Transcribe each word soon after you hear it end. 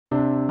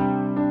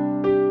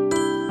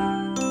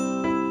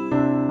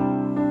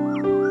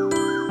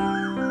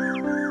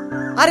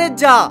আরে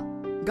যা,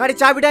 গাড়ি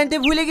চাবিটা আনতে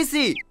ভুলে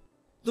গেছি।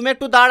 তুমি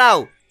একটু দাঁড়াও,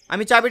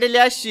 আমি চাবিটা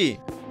নিয়ে আসছি।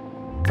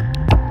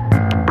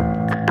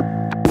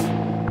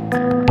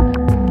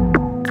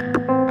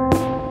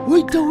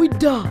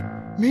 ওইটা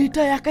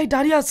মেয়েটা একাই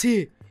দাঁড়িয়ে আছে,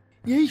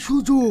 এই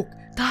সুযোগ,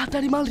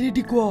 তাড়াতাড়ি মাল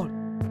রেডি কর।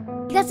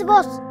 ঠিক আছে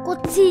বস,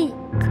 করছি।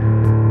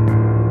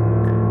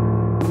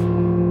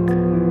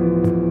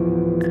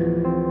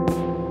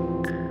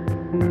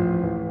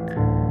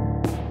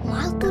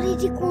 মাল তো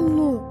রেডি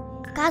করনু,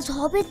 কাজ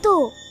হবে তো?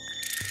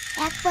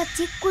 একবার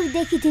চেক করে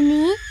দেখি তিনি।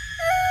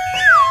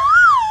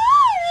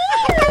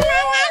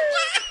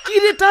 কি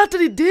রে,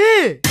 তাড়াতাড়ি দে।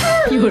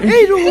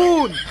 এই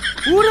রোহন,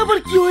 ওর আবার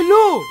কি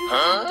হইলো?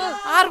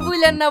 আর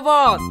বুঝলেন না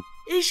বস,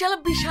 এই শালা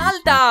বিশাল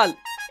ডাল,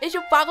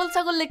 এইসব পাগল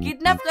ছাগললে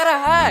কিডন্যাপ করা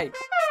হয়।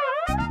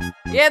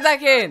 এ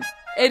দেখেন,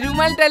 এই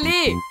রুমালটা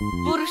লি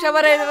পুরুষ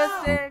আবার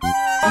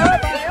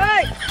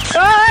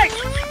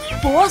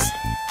বস,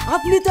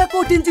 আপনি তো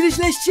কঠিন জিনিস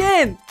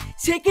নিয়েছেন,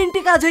 সেকেন্ডে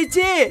কাজ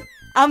হয়েছে।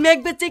 আমি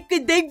একবার চেক করে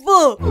দেখবো।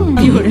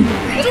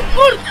 চুপ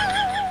কর,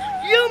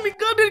 আমি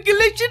কাদের কে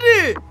লেছি রে?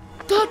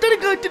 তাড়াতাড়ি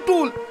গাড়িতে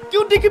তোল,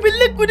 কেউ দেখে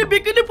ফেললে করে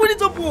বেকারে পড়ে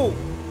যাবো।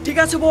 ঠিক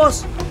আছে বস।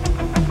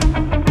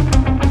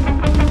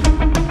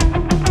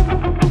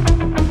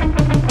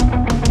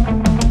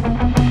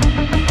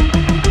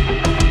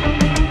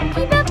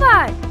 কি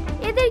ব্যাপার,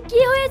 এদের কি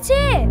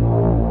হয়েছে?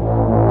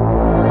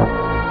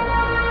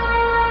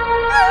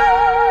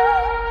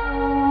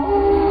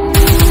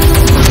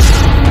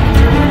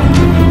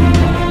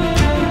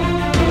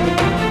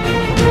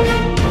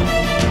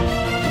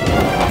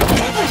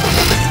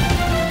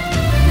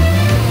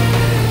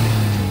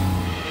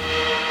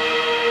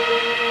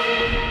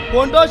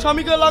 ফোনটা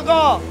স্বামীকে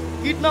লাগা,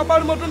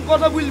 কিডন্যাপার মতন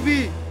কথা বলবি,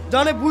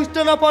 জানে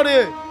বুঝতে না পারে।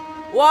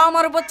 ও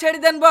আমার উপর ছেড়ে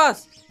দেন বস,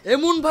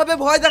 এমন ভাবে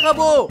ভয়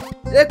দেখাবো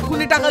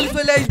এক্ষুনি টাকা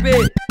চলে আসবে।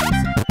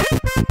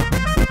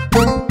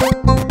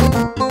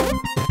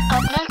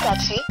 আপনার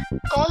কাছে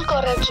কল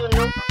করার জন্য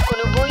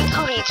কোনো বৈধ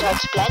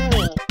রিচার্জ প্ল্যান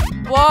নেই।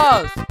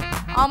 বস,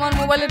 আমার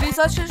মোবাইলে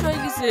রিচার্জ শেষ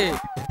হয়ে গেছে,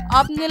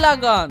 আপনি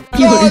লাগান।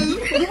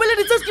 মোবাইলে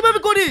রিচার্জ কিভাবে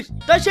করিস?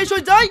 তাই শেষ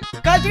হয়ে যায়,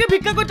 কাল থেকে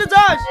ভিক্ষা করতে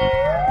যাস?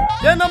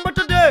 দে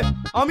নাম্বারটা দে,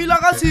 আমি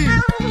লাগাছি।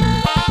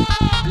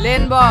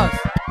 লেন বস,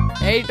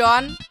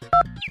 81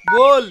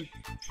 বল।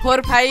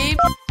 45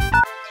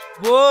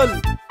 বল।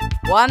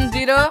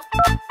 10।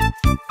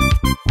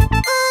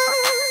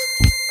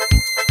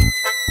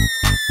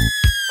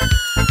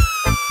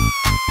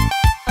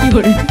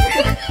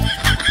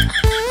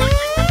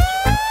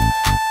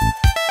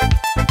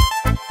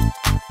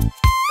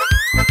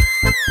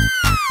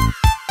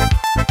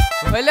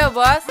 Hello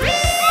boss.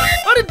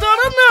 আরে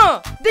দাঁড়া না,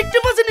 দেখতে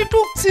পাচ্ছি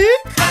টুকছি।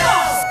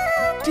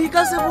 ঠিক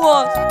আছে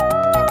বস।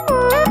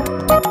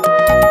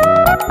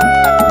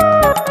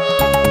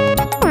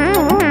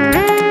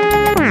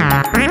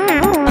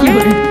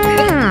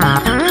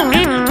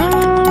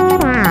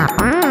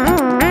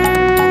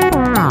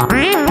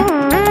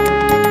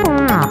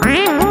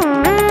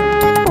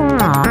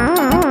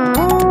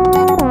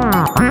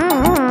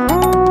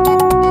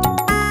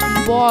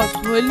 বস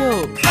হইলো।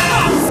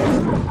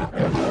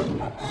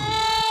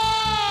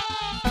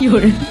 কি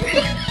করে?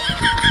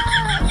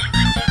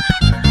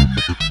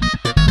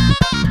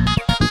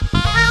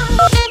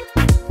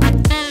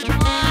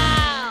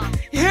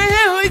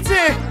 হ্যাঁ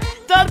হয়েছে,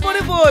 তারপরে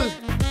বল।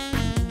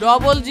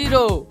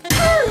 00।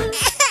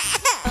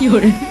 কি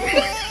করে?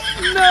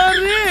 না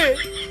রে,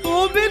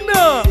 হবে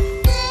না।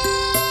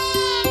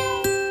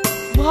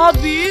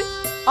 ভাবি,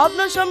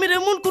 আপনার স্বামীর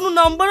এমন কোন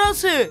নাম্বার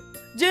আছে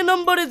যে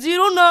নাম্বারে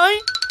 0 নাই?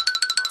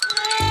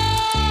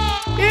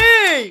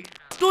 এই,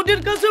 তোদের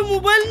কাছে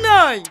মোবাইল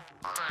নাই?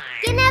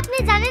 কেন আপনি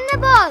জানেন না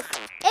বস,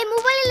 এই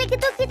মোবাইলে লিখে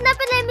তো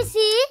কিডন্যাপে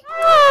নেমেছি।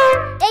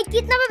 এই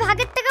কিডন্যাপে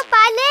ভাগের টাকা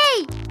পাইলেই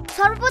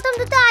সর্বপ্রথম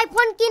দুটো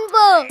আইফোন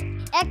কিনবো,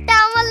 একটা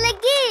আমার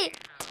লাগি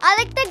আর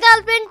একটা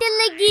গার্লফ্রেন্ডের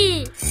লাগি।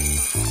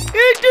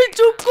 এই তুই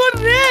চুপ কর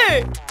রে,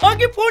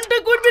 আগে ফোনটা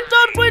করবি,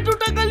 তারপরে তো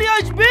টাকা নিয়ে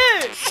আসবে।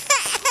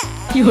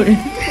 কি করে?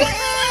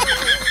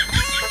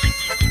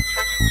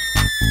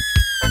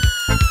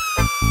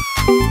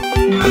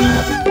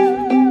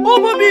 ও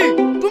ভাবি,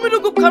 তুমি তো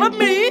খুব খারাপ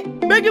মেয়ে,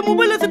 ব্যাগে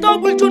মোবাইল আছে তাও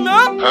বলছো না।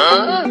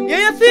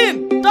 এই ইয়াসিন,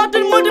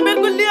 তাড়াতাড়ি মোবাইলটা বের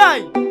করে নিয়ে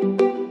আয়।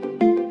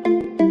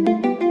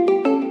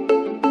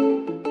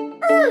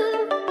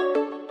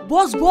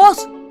 বস বস,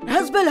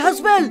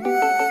 হ্যাসবেল।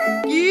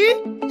 কি?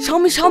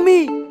 স্বামী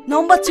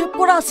নাম্বার চেক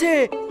করা আছে।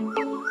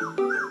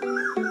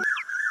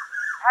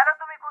 হ্যালো,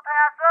 তুমি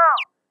কোথায় আছো?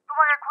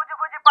 তোমাকে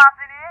খুঁজে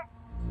পাচ্ছিনি।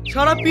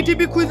 সারা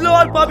পৃথিবী খুঁজলেও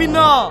আর পাবি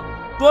না।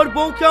 তোর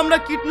বউকে আমরা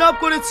কিডন্যাপ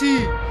করেছি।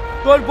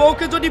 তোর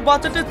বউকে যদি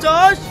বাঁচাতে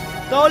চাস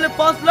তাহলে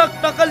 5 লাখ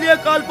টাকা নিয়ে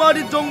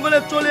কালপাহাড়ির জঙ্গলে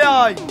চলে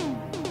আয়।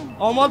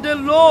 আমাদের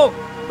লোক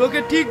তোকে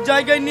ঠিক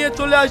জায়গায় নিয়ে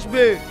চলে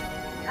আসবে।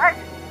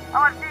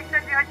 আমার ঠিকটা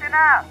কি হচ্ছে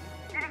না?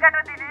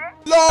 চিনিকাটা দিলি?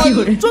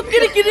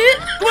 চুপকিরি কিরি,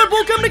 তোমার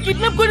বউকে আমরা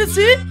কিডন্যাপ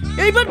করেছি,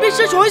 এইবার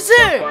বিশ্বাস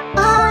হয়েছে?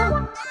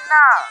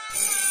 না।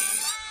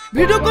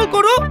 ভিডিও কল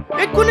করো,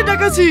 এক্ষুনি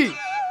দেখাচ্ছি।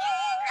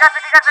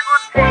 ঠিক আছে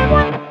করছি।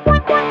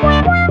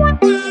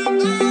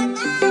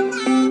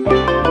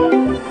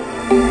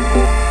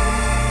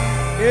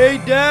 এই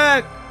দেখ,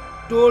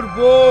 তোর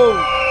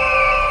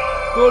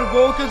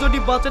বউকে যদি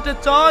বাঁচাতে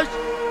চাস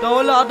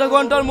তাহলে আধা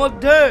ঘন্টার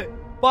মধ্যে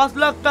 5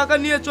 লাখ টাকা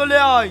নিয়ে চলে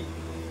আয়।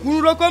 কোন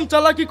রকম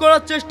চালাকি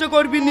করার চেষ্টা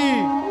করবি নি,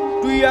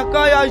 তুই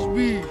একাই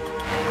আসবি।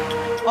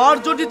 আর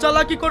যদি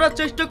চালাকি করার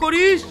চেষ্টা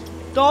করিস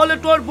তাহলে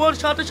তোর বউর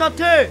সাথে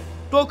সাথে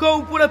তোকে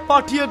উপরে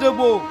পাঠিয়ে দেব,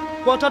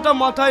 কথাটা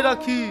মাথায়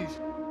রাখিস।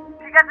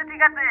 ঠিক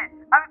আছে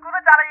আমি কোনো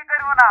চালাকি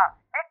করব না,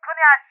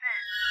 এক্ষুনি আসছি।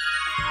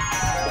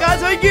 কাজ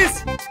হয়ে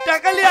গেছে,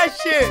 টাকা নিয়ে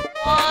আসছে।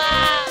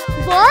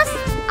 বস,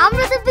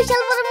 আমরা তো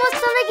বিশাল বড়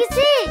মস্ত হয়ে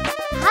গেছি,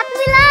 হাত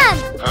মিলান।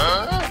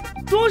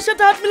 তোর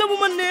সাথে হাত মিলাবো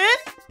মানে?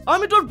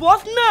 আমি তোর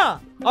বস না,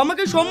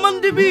 আমাকে সম্মান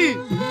দিবি।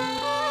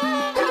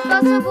 ঠিক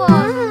আছে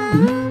বস।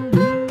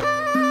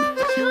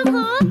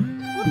 শুনো,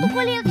 কত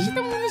বলি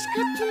একসাথে মুনিশ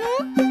খাচ্ছিল,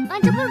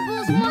 আজ আবার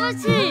বস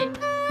মারাছে।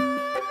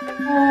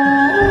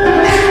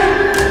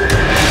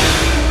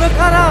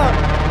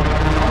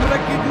 আমরা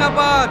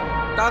কিডন্যাপার,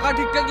 টাকা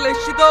ঠিকঠাক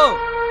লেসছি তো?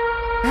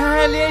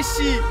 হ্যাঁ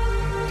লেসছি।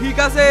 ঠিক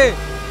আছে,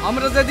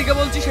 আমরা যেদিকে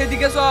বলছি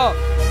সেদিকে চ।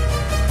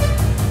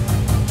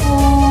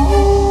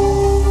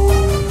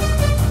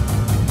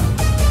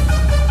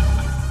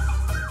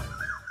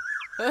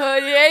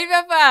 এই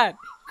ব্যাপার,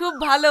 খুব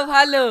ভালো।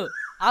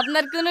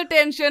 আপনার কোনো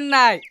টেনশন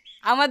নাই,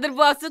 আমাদের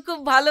বসও খুব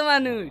ভালো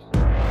মানুষ।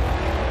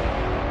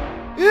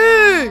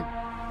 এই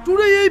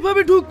তোরা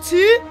এইভাবে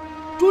ঢুকছি,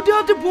 তোদের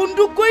হাতে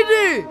বন্দুক কই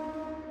রে?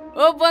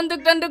 ও বন্দুক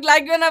টন্দুক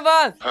লাগবে না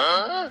বস।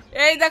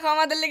 এই দেখো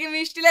আমাদের লেগে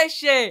মিষ্টি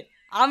লাগছে।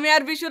 আমি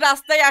আর বিশু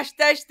রাস্তায়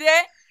আসতে আসতে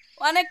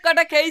অনেক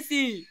কটা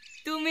খেয়েছি,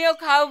 তুমিও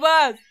খাও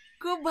বস,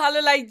 খুব ভালো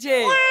লাগছে।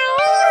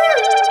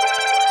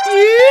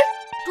 কি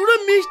তোরা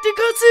মিষ্টি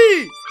খাচ্ছি?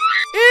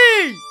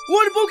 এই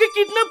ওর বউকে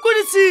কিডন্যাপ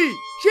করেছি,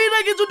 সেই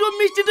আগে যদি ও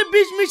মিষ্টিতে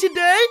বিষ মিশিয়ে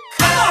দেয়।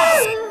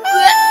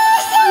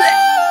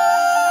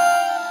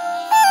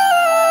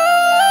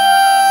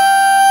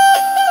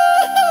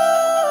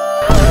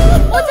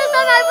 ও চাচা,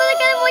 আমি বলে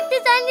কেন মরতে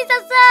চাইনি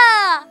চাচা,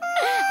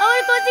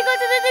 আমার কচি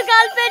দিদি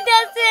গার্লফ্রেন্ড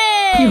আছে।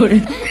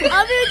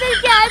 আমি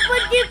ওদেরকে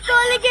আইফোন গিফট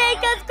করলে এই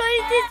কাজ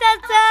করেছি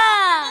চাচা।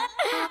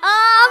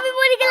 আমি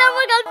মরে গেলে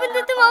আমার গার্লফ্রেন্ড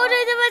তো মামা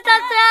হয়ে যাবে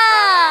চাচা।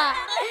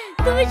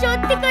 তুমি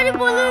সত্যি করে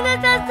বলো না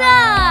চাচা,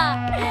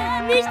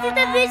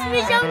 মিষ্টিতে বিষ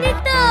মিশাওনি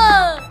তো?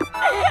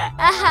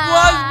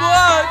 বস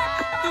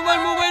তোমার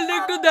মোবাইলটা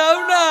একটু দাও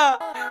না,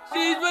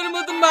 শেষবার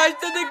মতো মায়ের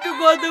সাথে একটু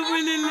কথা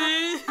বলিলি।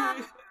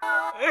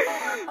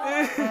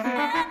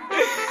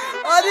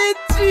 আরে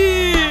ছি,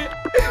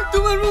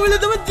 তোমার মোবাইলে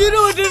তোমার জিরো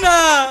ওঠে না,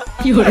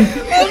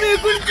 আমি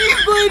এখন কি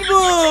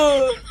করবো?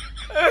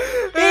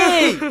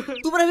 এই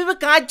তোমরা ভেবে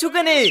কাঁদছো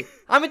কেন?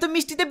 আমি তো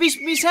মিষ্টিতে বিষ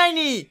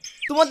মিশাইনি,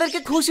 তোমাদেরকে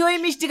খুশি হয়ে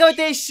মিষ্টি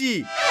খাওয়াতে এসেছি।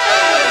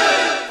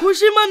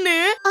 খুশি মানে?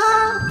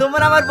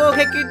 তোমরা আমার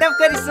বউকে কিডন্যাপ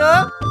করেছো,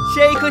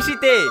 সেই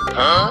খুশিতে।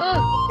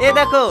 এ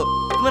দেখো,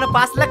 তোমরা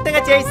 5 লাখ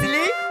টাকা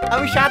চাইছিলি,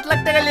 আমি 7 লাখ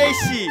টাকা নিয়ে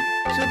এসেছি,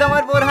 শুধু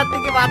আমার বউর হাত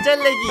থেকে বাঁচার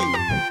লেগি।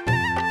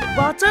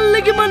 বাঁচার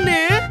লেগে মানে?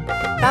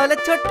 তাহলে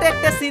ছোট্ট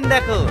একটা সিন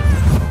দেখো।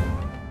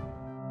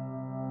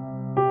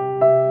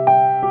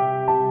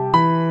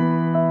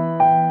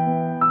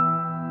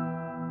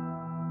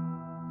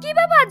 কি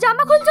ব্যাপার,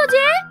 জামা খুলছো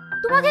যে?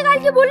 তোমাকে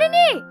কালকে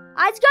বলিনি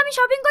আজকে আমি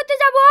শপিং করতে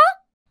যাব?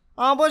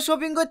 আবার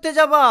শপিং করতে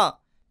যাবা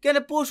কেন?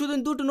 পরশুদিন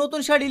 2টো নতুন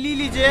শাড়ি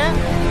লিলি যে।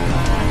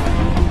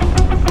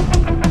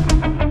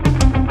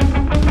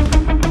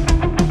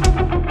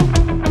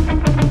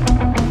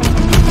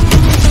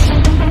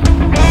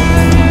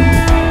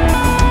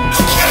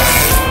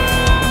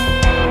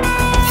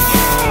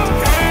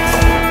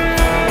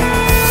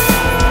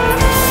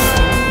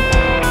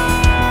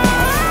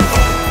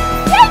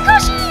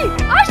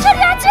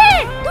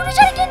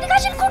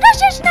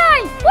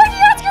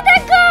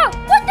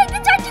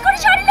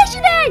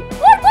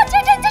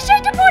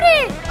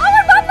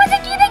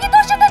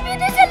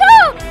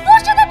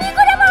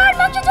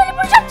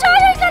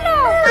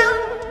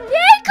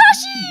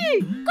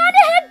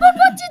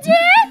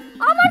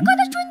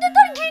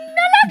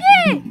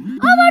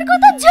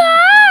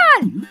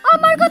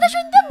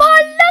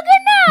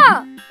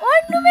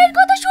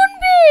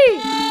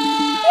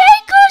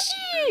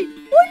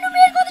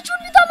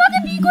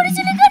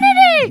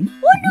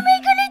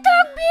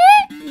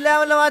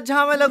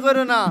 ঝামেলা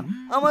করো না,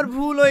 আমার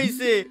ভুল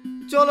হয়েছে,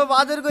 চলো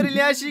বাজার করে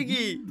নিয়ে আসি।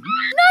 কি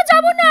না,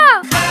 যাব না।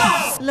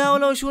 লাও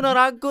লাও শোনা,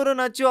 রাগ করো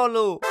না,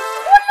 চলো।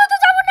 বললো তো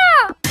যাব না।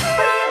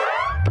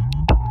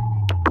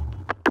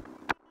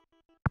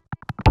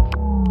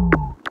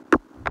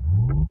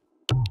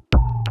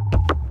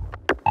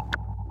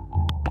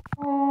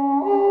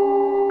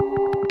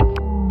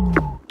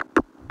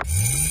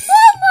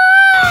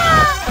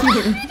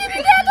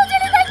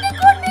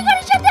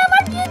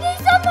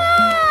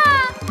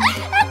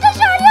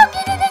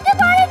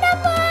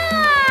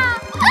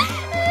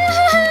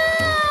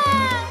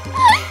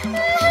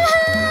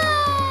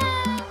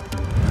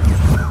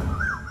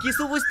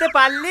 বুঝতে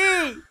পারলি?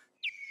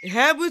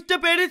 হ্যাঁ বুঝতে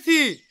পেরেছি,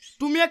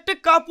 তুমি একটা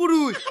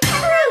কাপুরুষ,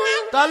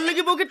 তার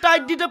লেগে বউকে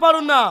টাইট দিতে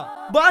পারো না।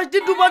 বাস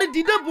দিয়ে দুবারে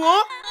দিয়ে দেবো,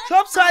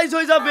 সব সাইজ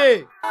হয়ে যাবে।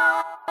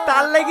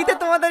 তার লেগে তো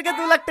তোমাদেরকে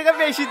 2 লাখ টাকা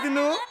বেশি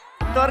দিনু।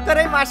 দরকার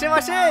এই মাসে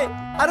মাসে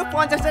আরো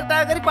 50,000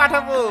 টাকা করে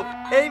পাঠাবো।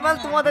 এই মাল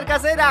তোমাদের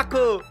কাছেই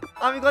রাখো,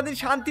 আমি কদিন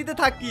শান্তিতে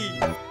থাকি।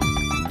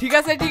 ঠিক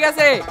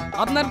আছে,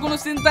 আপনার কোনো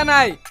চিন্তা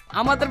নাই,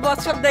 আমাদের বস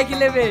সব দেখে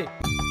নেবে।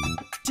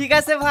 ঠিক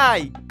আছে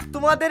ভাই,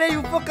 তোমাদের এই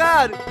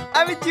উপকার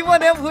আমি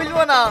জীবনে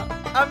ভুলবো না।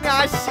 আমি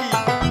আসছি।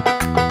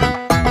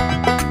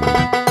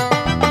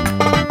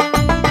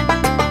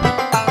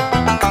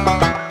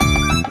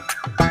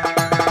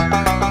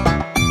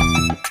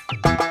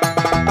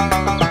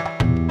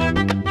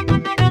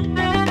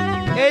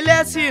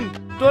 ইয়াসিন,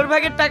 তোর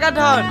ভাগের টাকা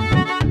ধর।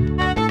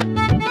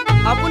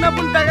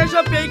 আপন টাকা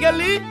সব পেয়ে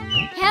গেলি?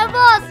 হ্যাঁ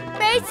বস,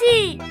 পেয়েছি।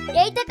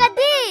 এই টাকা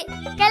দি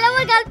কাল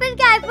আমার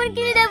গার্লফ্রেন্ডকে আইফোন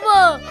কিনে দেব।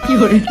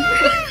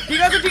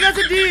 ঠিক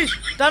আছে দিস।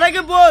 তার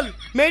আগে বল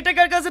মেয়েটা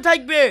কার কাছে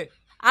থাকবে?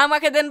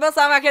 আমাকে দেন বস,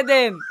 আমাকে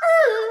দেন।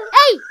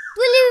 এই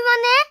তুই নিবি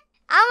মানে?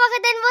 আমাকে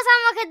দেন বস,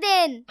 আমাকে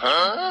দেন।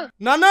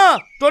 না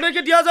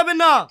তোদেরকে দেওয়া যাবে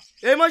না,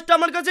 এই মাসটা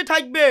আমার কাছে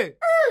থাকবে।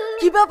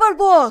 কি ব্যাপার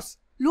বস,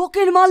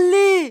 লোকের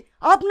মারলি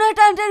আপনার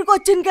টানটান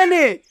করছেন কেন?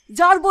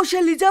 যার বসে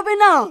লি যাবে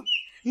না?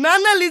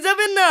 না লি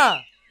যাবেন না।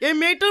 এই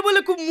মেয়েটার বলে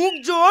খুব মুখ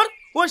জোর,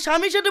 ওর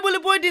স্বামীর সাথে বলে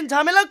প্রতিদিন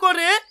ঝামেলা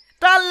করে,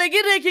 তার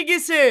লেগে রেখে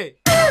গেছে।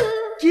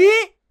 কি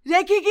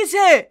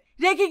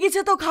রেখে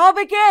গেছে তো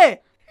খাওয়াবে কে?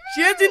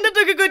 সে চিন্তা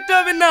তোকে করতে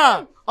হবে না।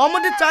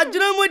 আমাদের 4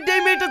 জনের মধ্যে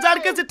এই মেয়েটা যার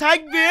কাছে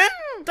থাকবে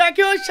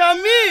তাকে ওর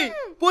স্বামী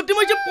প্রতি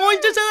মাসে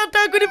 50,000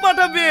 টাকা করে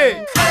পাঠাবে।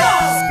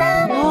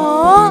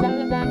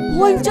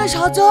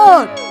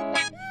 50,000?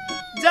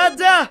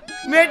 যা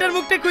মেয়েটার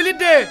মুখটা খুলি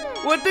দে।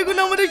 ওর তো কোনো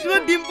আমাদের শুধু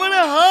ডিম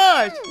পড়া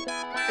হাঁস।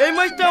 এই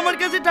মাসটা আমার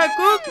কাছে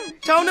থাকুক,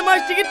 সামনে মাস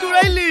থেকে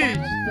টুরাইলিস।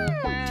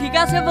 ঠিক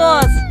আছে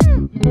বস।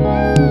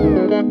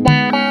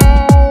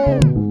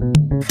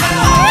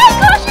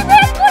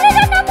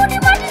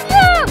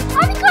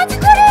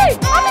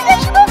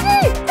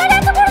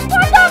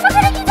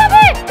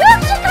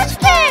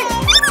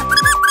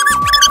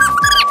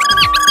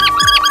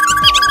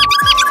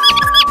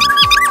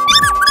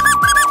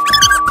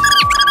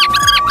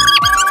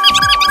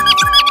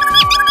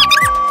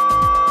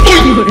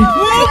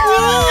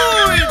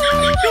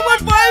 তোমার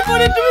পায়ে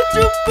পড়ে তুমি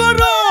চুপ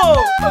করো,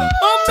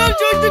 আমরা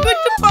সহ্য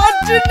করতে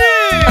পারছি না।